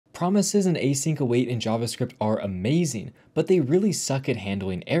Promises and async await in JavaScript are amazing, but they really suck at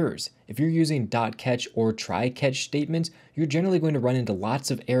handling errors. If you're using .catch or try-catch statements, you're generally going to run into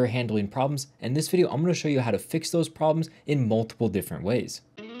lots of error handling problems, and in this video I'm going to show you how to fix those problems in multiple different ways.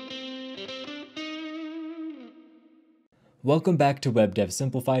 Welcome back to Web Dev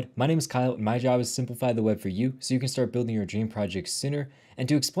Simplified. My name is Kyle and my job is to simplify the web for you so you can start building your dream projects sooner. And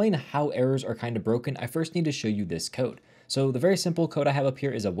to explain how errors are kind of broken, I first need to show you this code. So the very simple code I have up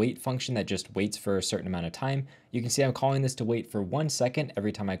here is a wait function that just waits for a certain amount of time. You can see I'm calling this to wait for 1 second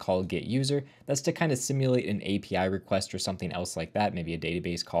every time I call get user. That's to kind of simulate an API request or something else like that, maybe a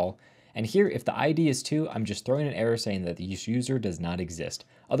database call. And here, if the ID is 2, I'm just throwing an error saying that the user does not exist.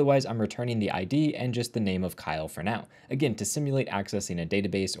 Otherwise, I'm returning the ID and just the name of Kyle for now. Again, to simulate accessing a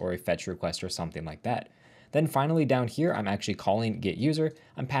database or a fetch request or something like that. Then finally down here, I'm actually calling get user.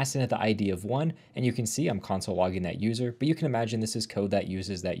 I'm passing it the ID of 1, and you can see I'm console logging that user, but you can imagine this is code that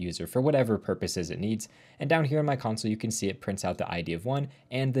uses that user for whatever purposes it needs. And down here in my console, you can see it prints out the ID of 1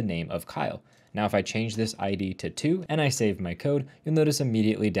 and the name of Kyle. Now, if I change this ID to 2 and I save my code, you'll notice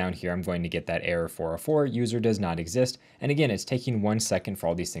immediately down here, I'm going to get that error 404, user does not exist. And again, it's taking 1 second for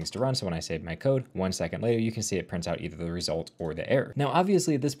all these things to run. So when I save my code, 1 second later, you can see it prints out either the result or the error. Now,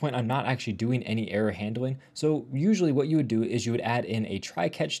 obviously at this point, I'm not actually doing any error handling. So usually what you would do is you would add in a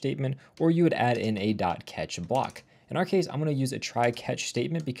try-catch statement or you would add in a .catch block. In our case, I'm going to use a try-catch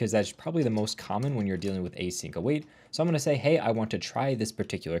statement because that's probably the most common when you're dealing with async await. So I'm going to say, hey, I want to try this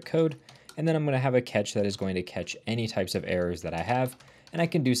particular code. And then I'm going to have a catch that is going to catch any types of errors that I have. And I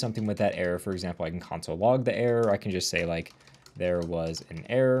can do something with that error. For example, I can console log the error. I can just say like, there was an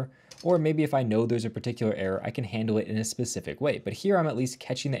error. Or maybe if I know there's a particular error, I can handle it in a specific way. But here I'm at least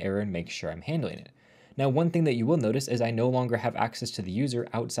catching the error and make sure I'm handling it. Now, one thing that you will notice is I no longer have access to the user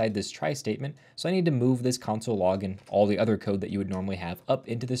outside this try statement. So I need to move this console log and all the other code that you would normally have up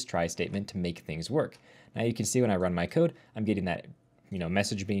into this try statement to make things work. Now you can see when I run my code, I'm getting that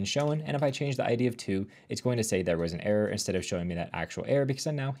message being shown. And if I change the ID of 2, it's going to say there was an error instead of showing me that actual error because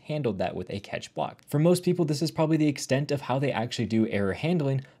I now handled that with a catch block. For most people, this is probably the extent of how they actually do error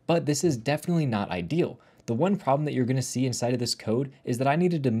handling, but this is definitely not ideal. The one problem that you're going to see inside of this code is that I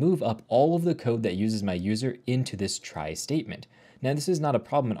needed to move up all of the code that uses my user into this try statement. Now, this is not a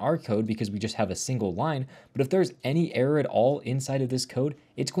problem in our code because we just have a single line, but if there's any error at all inside of this code,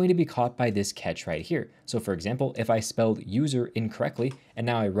 it's going to be caught by this catch right here. So for example, if I spelled user incorrectly and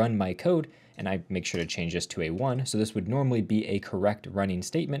now I run my code and I make sure to change this to a 1, so this would normally be a correct running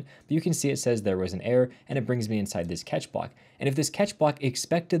statement, but you can see it says there was an error and it brings me inside this catch block. And if this catch block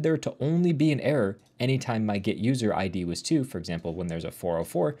expected there to only be an error anytime my get user ID was 2, for example, when there's a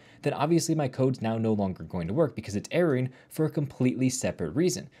 404, then obviously my code's now no longer going to work because it's erroring for a completely separate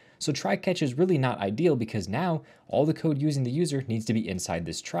reason. So try catch is really not ideal because now all the code using the user needs to be inside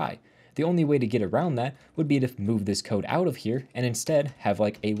this try. The only way to get around that would be to move this code out of here and instead have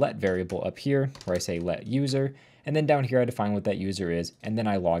like a let variable up here where I say let user, and then down here I define what that user is, and then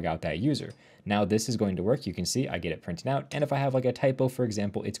I log out that user. Now this is going to work. You can see I get it printed out. And if I have like a typo, for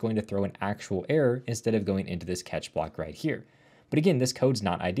example, it's going to throw an actual error instead of going into this catch block right here. But again, this code's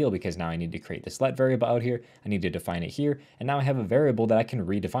not ideal because now I need to create this let variable out here. I need to define it here. And now I have a variable that I can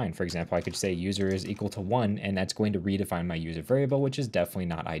redefine. For example, I could say user is equal to 1, and that's going to redefine my user variable, which is definitely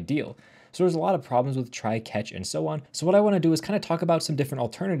not ideal. So there's a lot of problems with try, catch, and so on. So what I want to do is kind of talk about some different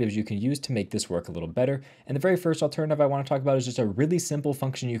alternatives you can use to make this work a little better. And the very first alternative I want to talk about is just a really simple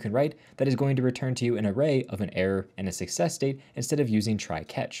function you can write that is going to return to you an array of an error and a success state instead of using try,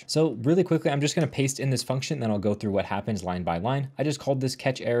 catch. So really quickly, I'm just going to paste in this function, then I'll go through what happens line by line. I just called this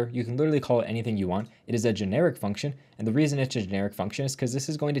catch error. You can literally call it anything you want. It is a generic function. And the reason it's a generic function is because this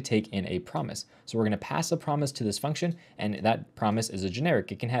is going to take in a promise. So we're going to pass a promise to this function, and that promise is a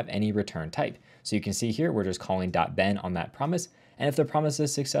generic. It can have any return type. So you can see here, we're just calling .ben on that promise. And if the promise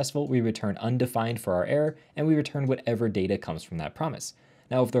is successful, we return undefined for our error, and we return whatever data comes from that promise.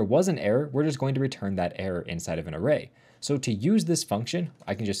 Now, if there was an error, we're just going to return that error inside of an array. So to use this function,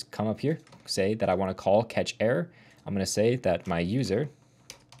 I can just come up here, say that I want to call catch error. I'm going to say that my user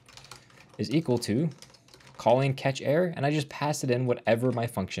is equal to calling catch error, and I just pass it in whatever my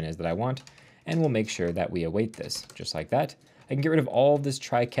function is that I want, and we'll make sure that we await this, just like that. I can get rid of all of this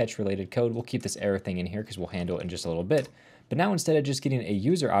try-catch related code. We'll keep this error thing in here because we'll handle it in just a little bit. But now instead of just getting a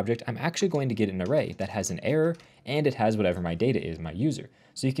user object, I'm actually going to get an array that has an error and it has whatever my data is, my user.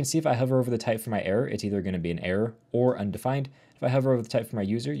 So you can see if I hover over the type for my error, it's either going to be an error or undefined. If I hover over the type for my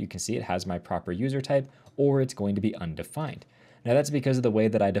user, you can see it has my proper user type or it's going to be undefined. Now that's because of the way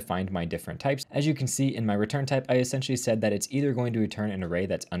that I defined my different types. As you can see in my return type, I essentially said that it's either going to return an array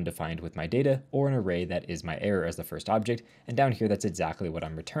that's undefined with my data or an array that is my error as the first object. And down here, that's exactly what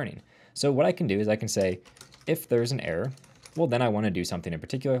I'm returning. So what I can do is I can say, if there's an error, well, then I want to do something in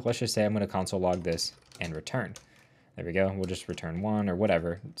particular. Let's just say I'm going to console log this and return. There we go. We'll just return 1 or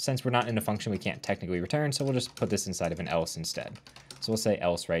whatever. Since we're not in a function, we can't technically return. So we'll just put this inside of an else instead. So we'll say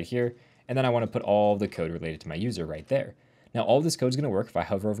else right here. And then I want to put all the code related to my user right there. Now, all this code is going to work. If I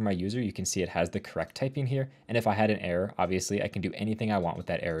hover over my user, you can see it has the correct typing here. And if I had an error, obviously I can do anything I want with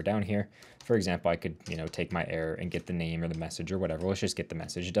that error down here. For example, I could, take my error and get the name or the message or whatever. Let's just get the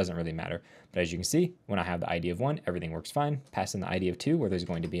message. It doesn't really matter. But as you can see, when I have the ID of 1, everything works fine. Pass in the ID of 2 where there's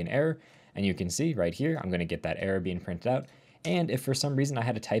going to be an error. And you can see right here, I'm going to get that error being printed out. And if for some reason I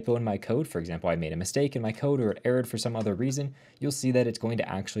had a typo in my code, for example, I made a mistake in my code or it errored for some other reason, you'll see that it's going to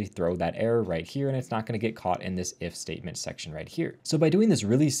actually throw that error right here and it's not going to get caught in this if statement section right here. So by doing this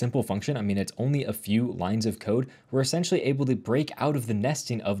really simple function, I mean, it's only a few lines of code, we're essentially able to break out of the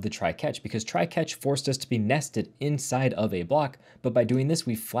nesting of the try-catch because try-catch forced us to be nested inside of a block. But by doing this,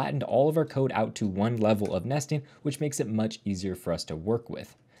 we flattened all of our code out to one level of nesting, which makes it much easier for us to work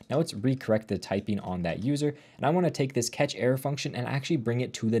with. Now let's recorrect the typing on that user, and I want to take this catch error function and actually bring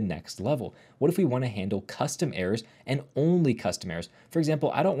it to the next level. What if we want to handle custom errors and only custom errors? For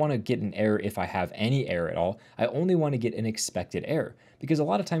example, I don't want to get an error if I have any error at all. I only want to get an expected error because a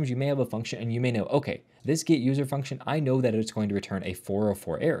lot of times you may have a function and you may know, okay, this get user function, I know that it's going to return a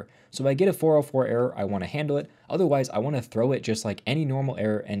 404 error. So if I get a 404 error, I want to handle it. Otherwise, I want to throw it just like any normal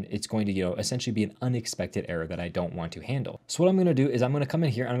error, and it's going to, essentially be an unexpected error that I don't want to handle. So what I'm going to do is I'm going to come in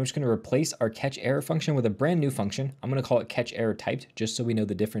here and I'm just going to replace our catch error function with a brand new function. I'm going to call it catch error typed, just so we know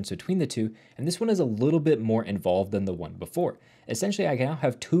the difference between the two. And this one is a little bit more involved than the one before. Essentially, I now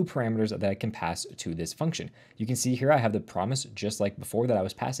have two parameters that I can pass to this function. You can see here I have the promise just like before that I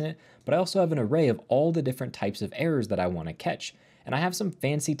was passing it, but I also have an array of all the different types of errors that I want to catch. And I have some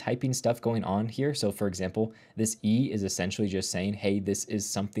fancy typing stuff going on here. So for example, this E is essentially just saying, hey, this is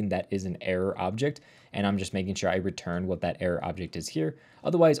something that is an error object. And I'm just making sure I return what that error object is here.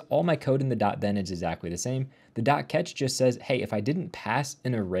 Otherwise, all my code in the dot then is exactly the same. The dot catch just says, hey, if I didn't pass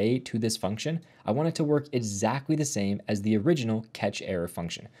an array to this function, I want it to work exactly the same as the original catch error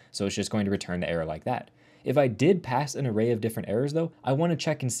function. So it's just going to return the error like that. If I did pass an array of different errors though, I want to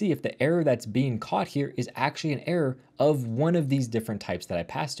check and see if the error that's being caught here is actually an error of one of these different types that I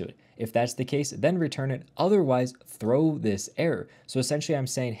passed to it. If that's the case, then return it. Otherwise, throw this error. So essentially I'm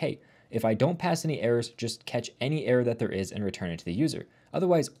saying, hey, if I don't pass any errors, just catch any error that there is and return it to the user.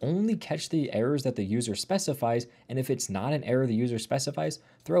 Otherwise, only catch the errors that the user specifies. And if it's not an error the user specifies,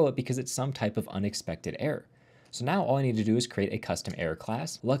 throw it because it's some type of unexpected error. So now all I need to do is create a custom error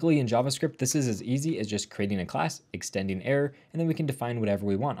class. Luckily in JavaScript, this is as easy as just creating a class, extending error, and then we can define whatever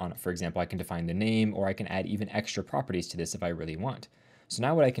we want on it. For example, I can define the name, or I can add even extra properties to this if I really want. So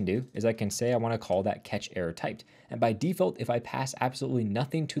now what I can do is I can say I want to call that catch error typed. And by default, if I pass absolutely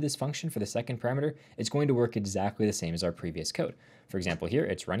nothing to this function for the second parameter, it's going to work exactly the same as our previous code. For example, here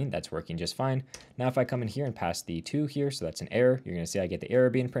it's running, that's working just fine. Now if I come in here and pass the 2 here, so that's an error, you're going to see I get the error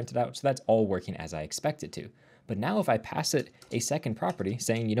being printed out. So that's all working as I expect it to. But now if I pass it a second property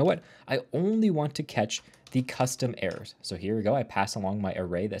saying, you know what, I only want to catch the custom errors. So here we go, I pass along my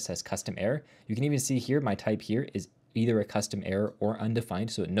array that says custom error. You can even see here, my type here is either a custom error or undefined,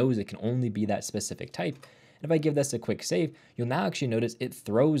 so it knows it can only be that specific type. And if I give this a quick save, you'll now actually notice it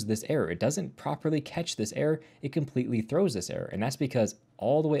throws this error. It doesn't properly catch this error, it completely throws this error. And that's because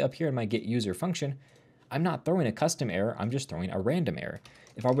all the way up here in my get user function, I'm not throwing a custom error, I'm just throwing a random error.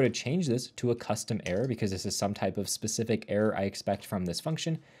 If I were to change this to a custom error, because this is some type of specific error I expect from this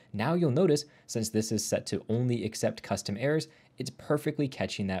function, now you'll notice, since this is set to only accept custom errors, it's perfectly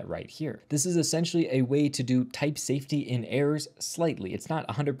catching that right here. This is essentially a way to do type safety in errors slightly. It's not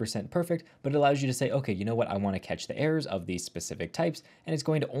 100% perfect, but it allows you to say, okay, you know what? I want to catch the errors of these specific types, and it's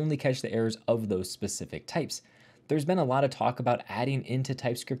going to only catch the errors of those specific types. There's been a lot of talk about adding into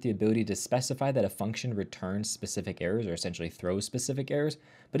TypeScript the ability to specify that a function returns specific errors or essentially throws specific errors,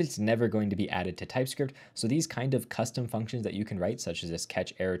 but it's never going to be added to TypeScript. So these kind of custom functions that you can write, such as this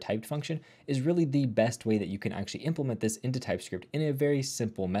catch error typed function, is really the best way that you can actually implement this into TypeScript in a very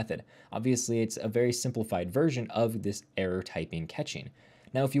simple method. Obviously, it's a very simplified version of this error typing catching.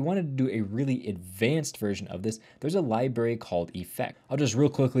 Now, if you wanted to do a really advanced version of this, there's a library called effect. I'll just real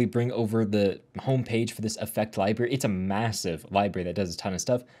quickly bring over the home page for this effect library. It's a massive library that does a ton of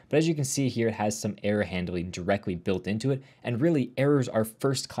stuff, but as you can see here, it has some error handling directly built into it. And really, errors are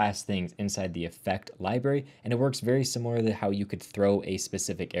first class things inside the effect library, and it works very similar to how you could throw a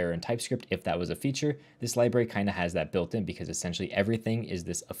specific error in TypeScript if that was a feature. This library kind of has that built in because essentially everything is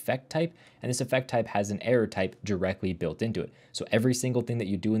this effect type, and this effect type has an error type directly built into it. So every single thing that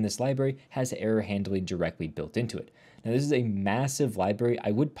you do in this library has error handling directly built into it. Now, this is a massive library. I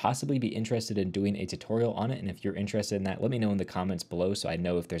would possibly be interested in doing a tutorial on it, and if you're interested in that, let me know in the comments below so I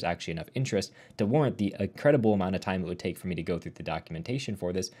know if there's actually enough interest to warrant the incredible amount of time it would take for me to go through the documentation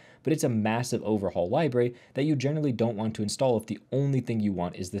for this. But it's a massive overhaul library that you generally don't want to install if the only thing you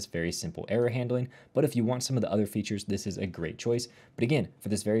want is this very simple error handling. But if you want some of the other features, this is a great choice. But again, for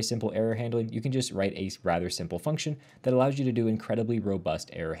this very simple error handling, you can just write a rather simple function that allows you to do incredibly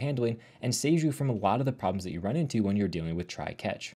robust error handling and saves you from a lot of the problems that you run into when you're dealing with try catch.